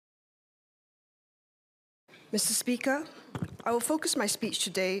Mr. Speaker, I will focus my speech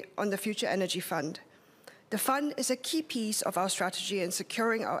today on the Future Energy Fund. The fund is a key piece of our strategy in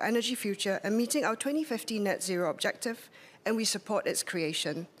securing our energy future and meeting our 2050 net zero objective, and we support its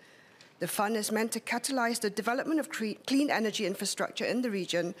creation. The fund is meant to catalyse the development of clean energy infrastructure in the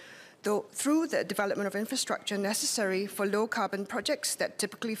region, through the development of infrastructure necessary for low-carbon projects that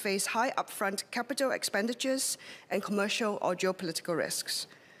typically face high upfront capital expenditures and commercial or geopolitical risks.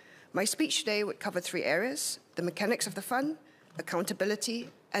 My speech today would cover three areas: the mechanics of the fund, accountability,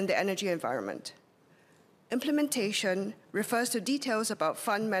 and the energy environment. Implementation refers to details about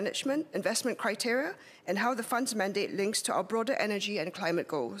fund management, investment criteria, and how the fund's mandate links to our broader energy and climate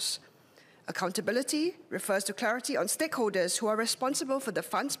goals. Accountability refers to clarity on stakeholders who are responsible for the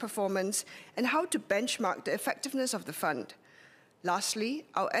fund's performance and how to benchmark the effectiveness of the fund. Lastly,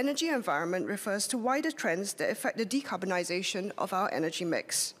 our energy environment refers to wider trends that affect the decarbonization of our energy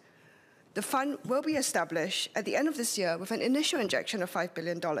mix. The fund will be established at the end of this year with an initial injection of $5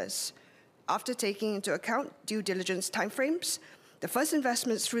 billion. After taking into account due diligence timeframes, the first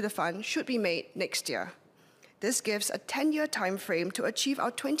investments through the fund should be made next year. This gives a 10-year timeframe to achieve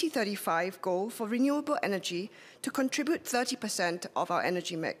our 2035 goal for renewable energy to contribute 30% of our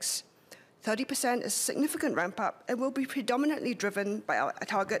energy mix. 30% is a significant ramp-up and will be predominantly driven by our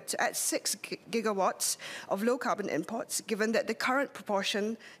target to add 6 gigawatts of low-carbon imports, given that the current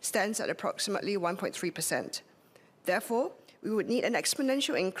proportion stands at approximately 1.3%. Therefore, we would need an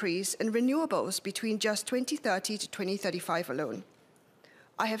exponential increase in renewables between just 2030 to 2035 alone.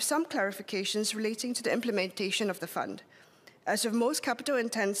 I have some clarifications relating to the implementation of the fund. As with most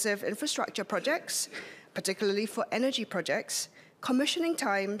capital-intensive infrastructure projects, particularly for energy projects, commissioning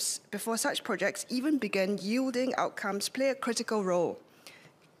times before such projects even begin yielding outcomes play a critical role.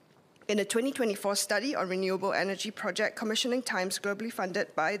 In a 2024 study on renewable energy project commissioning times globally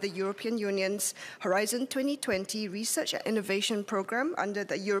funded by the European Union's Horizon 2020 Research and Innovation Programme under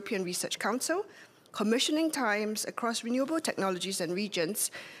the European Research Council, commissioning times across renewable technologies and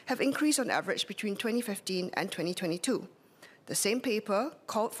regions have increased on average between 2015 and 2022. The same paper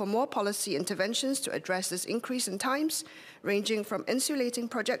called for more policy interventions to address this increase in times, ranging from insulating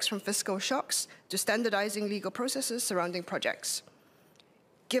projects from fiscal shocks to standardizing legal processes surrounding projects.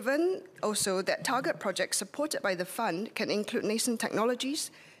 Given also that target projects supported by the fund can include nascent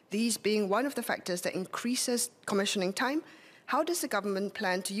technologies, these being one of the factors that increases commissioning time, how does the government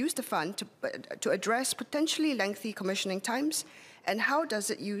plan to use the fund to address potentially lengthy commissioning times, and how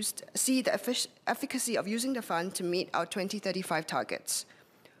does it see the efficacy of using the fund to meet our 2035 targets?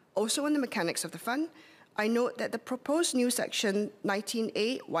 Also on the mechanics of the fund, I note that the proposed new section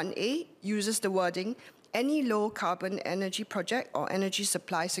 19A(1)(a) uses the wording any low-carbon energy project or energy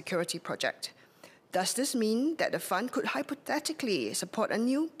supply security project. Does this mean that the fund could hypothetically support a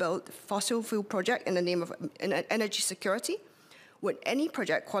new-built fossil fuel project in the name of energy security? Would any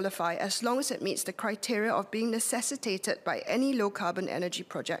project qualify as long as it meets the criteria of being necessitated by any low-carbon energy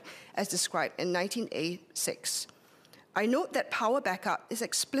project as described in 19A(6)? I note that power backup is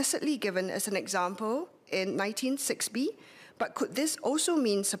explicitly given as an example in 19(6)(b), but could this also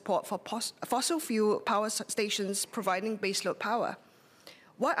mean support for fossil fuel power stations providing baseload power?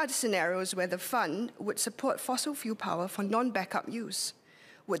 What are the scenarios where the fund would support fossil fuel power for non-backup use?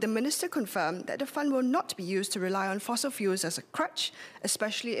 Would the Minister confirm that the fund will not be used to rely on fossil fuels as a crutch,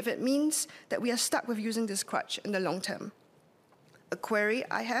 especially if it means that we are stuck with using this crutch in the long term? A query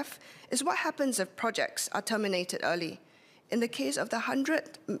I have is what happens if projects are terminated early? In the case of the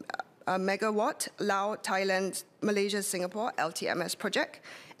 100 megawatt Laos, Thailand, Malaysia, Singapore LTMS project,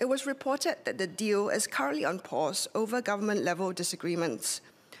 it was reported that the deal is currently on pause over government-level disagreements.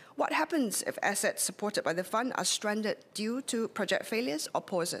 What happens if assets supported by the fund are stranded due to project failures or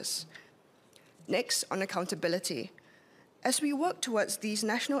pauses? Next, on accountability. As we work towards these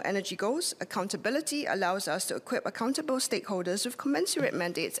national energy goals, accountability allows us to equip accountable stakeholders with commensurate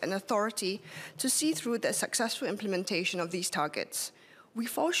mandates and authority to see through the successful implementation of these targets. We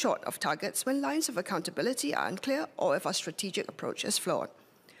fall short of targets when lines of accountability are unclear or if our strategic approach is flawed.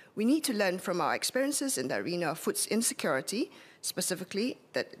 We need to learn from our experiences in the arena of food insecurity, specifically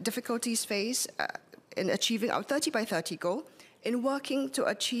the difficulties faced in achieving our 30 by 30 goal, in working to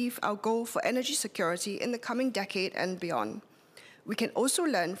achieve our goal for energy security in the coming decade and beyond. We can also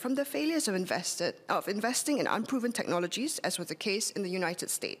learn from the failures of investing in unproven technologies, as was the case in the United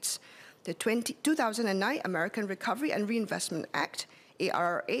States. The 2009 American Recovery and Reinvestment Act,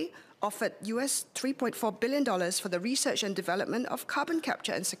 ARRA, offered US $3.4 billion for the research and development of carbon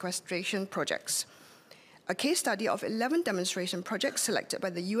capture and sequestration projects. A case study of 11 demonstration projects selected by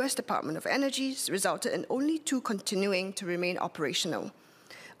the US Department of Energy resulted in only 2 continuing to remain operational.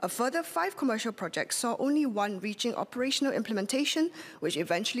 A further 5 commercial projects saw only 1 reaching operational implementation, which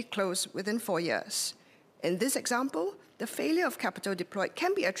eventually closed within 4 years. In this example, the failure of capital deployed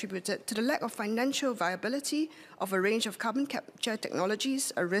can be attributed to the lack of financial viability of a range of carbon capture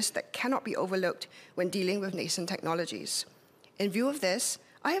technologies, a risk that cannot be overlooked when dealing with nascent technologies. In view of this,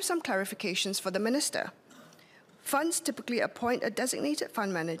 I have some clarifications for the Minister. Funds typically appoint a designated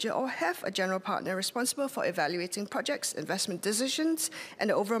fund manager or have a general partner responsible for evaluating projects, investment decisions,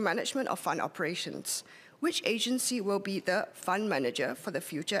 and the overall management of fund operations. Which agency will be the fund manager for the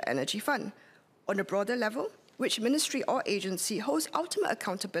future energy fund? On a broader level, which ministry or agency holds ultimate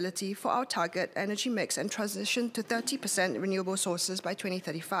accountability for our target energy mix and transition to 30% renewable sources by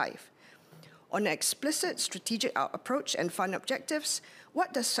 2035? On an explicit strategic approach and fund objectives,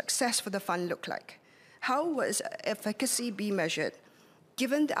 what does success for the fund look like? How will its efficacy be measured?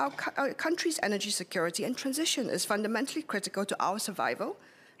 Given that our country's energy security and transition is fundamentally critical to our survival,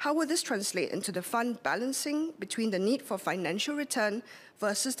 how will this translate into the fund balancing between the need for financial return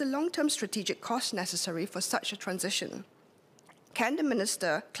versus the long-term strategic cost necessary for such a transition? Can the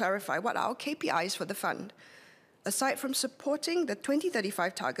Minister clarify what are our KPIs for the fund? Aside from supporting the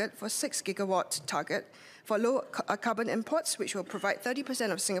 2035 target for 6 gigawatt target for low carbon imports, which will provide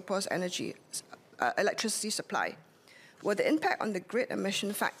 30% of Singapore's electricity supply, will the impact on the grid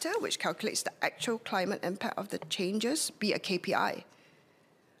emission factor, which calculates the actual climate impact of the changes, be a KPI?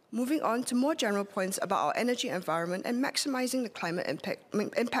 Moving on to more general points about our energy environment and maximizing the climate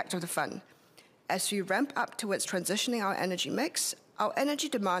impact of the fund. As we ramp up towards transitioning our energy mix, our energy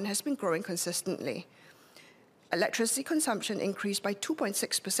demand has been growing consistently. Electricity consumption increased by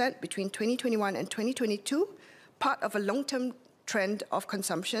 2.6% between 2021 and 2022, part of a long-term trend of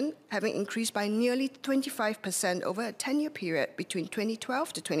consumption having increased by nearly 25% over a 10-year period between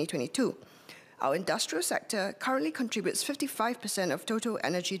 2012 to 2022. Our industrial sector currently contributes 55% of total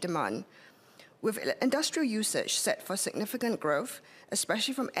energy demand. With industrial usage set for significant growth,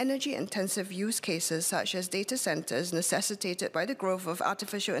 especially from energy-intensive use cases such as data centers necessitated by the growth of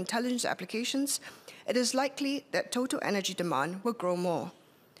artificial intelligence applications, it is likely that total energy demand will grow more.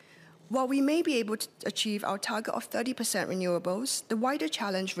 While we may be able to achieve our target of 30% renewables, the wider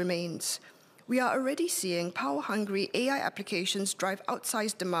challenge remains. We are already seeing power-hungry AI applications drive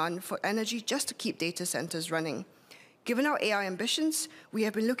outsized demand for energy just to keep data centers running. Given our AI ambitions, we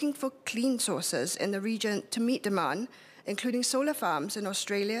have been looking for clean sources in the region to meet demand, including solar farms in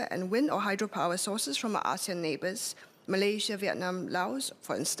Australia and wind or hydropower sources from our ASEAN neighbours, Malaysia, Vietnam, Laos,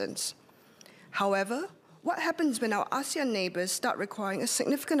 for instance. However, what happens when our ASEAN neighbours start requiring a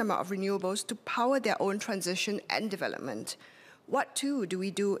significant amount of renewables to power their own transition and development? What, too, do we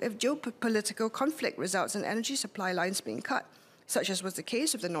do if geopolitical conflict results in energy supply lines being cut, such as was the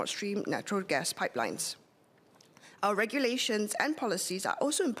case with the Nord Stream natural gas pipelines? Our regulations and policies are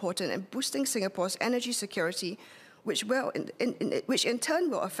also important in boosting Singapore's energy security, which in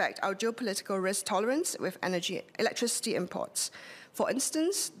turn will affect our geopolitical risk tolerance with electricity imports. For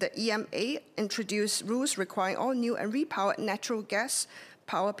instance, the EMA introduced rules requiring all new and repowered natural gas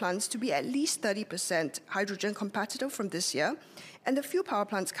power plants to be at least 30% hydrogen compatible from this year, and the few power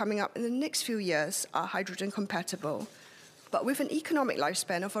plants coming up in the next few years are hydrogen compatible. But with an economic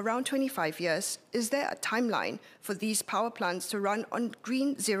lifespan of around 25 years, is there a timeline for these power plants to run on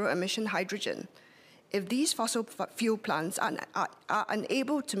green zero-emission hydrogen? If these fossil fuel plants are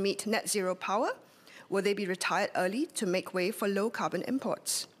unable to meet net zero power, will they be retired early to make way for low-carbon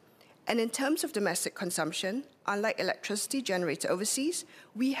imports? And in terms of domestic consumption, unlike electricity generated overseas,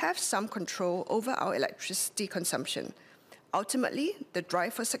 we have some control over our electricity consumption. Ultimately, the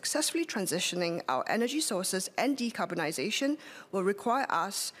drive for successfully transitioning our energy sources and decarbonization will require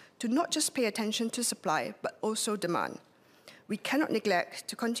us to not just pay attention to supply, but also demand. We cannot neglect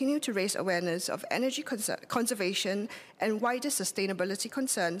to continue to raise awareness of energy conservation and wider sustainability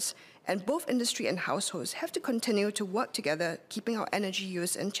concerns, and both industry and households have to continue to work together, keeping our energy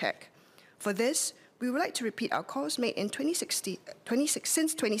use in check. For this, we would like to repeat our calls made in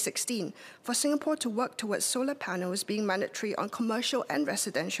since 2016 for Singapore to work towards solar panels being mandatory on commercial and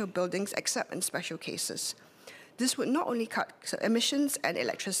residential buildings except in special cases. This would not only cut emissions and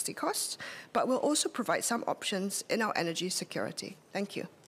electricity costs, but will also provide some options in our energy security. Thank you.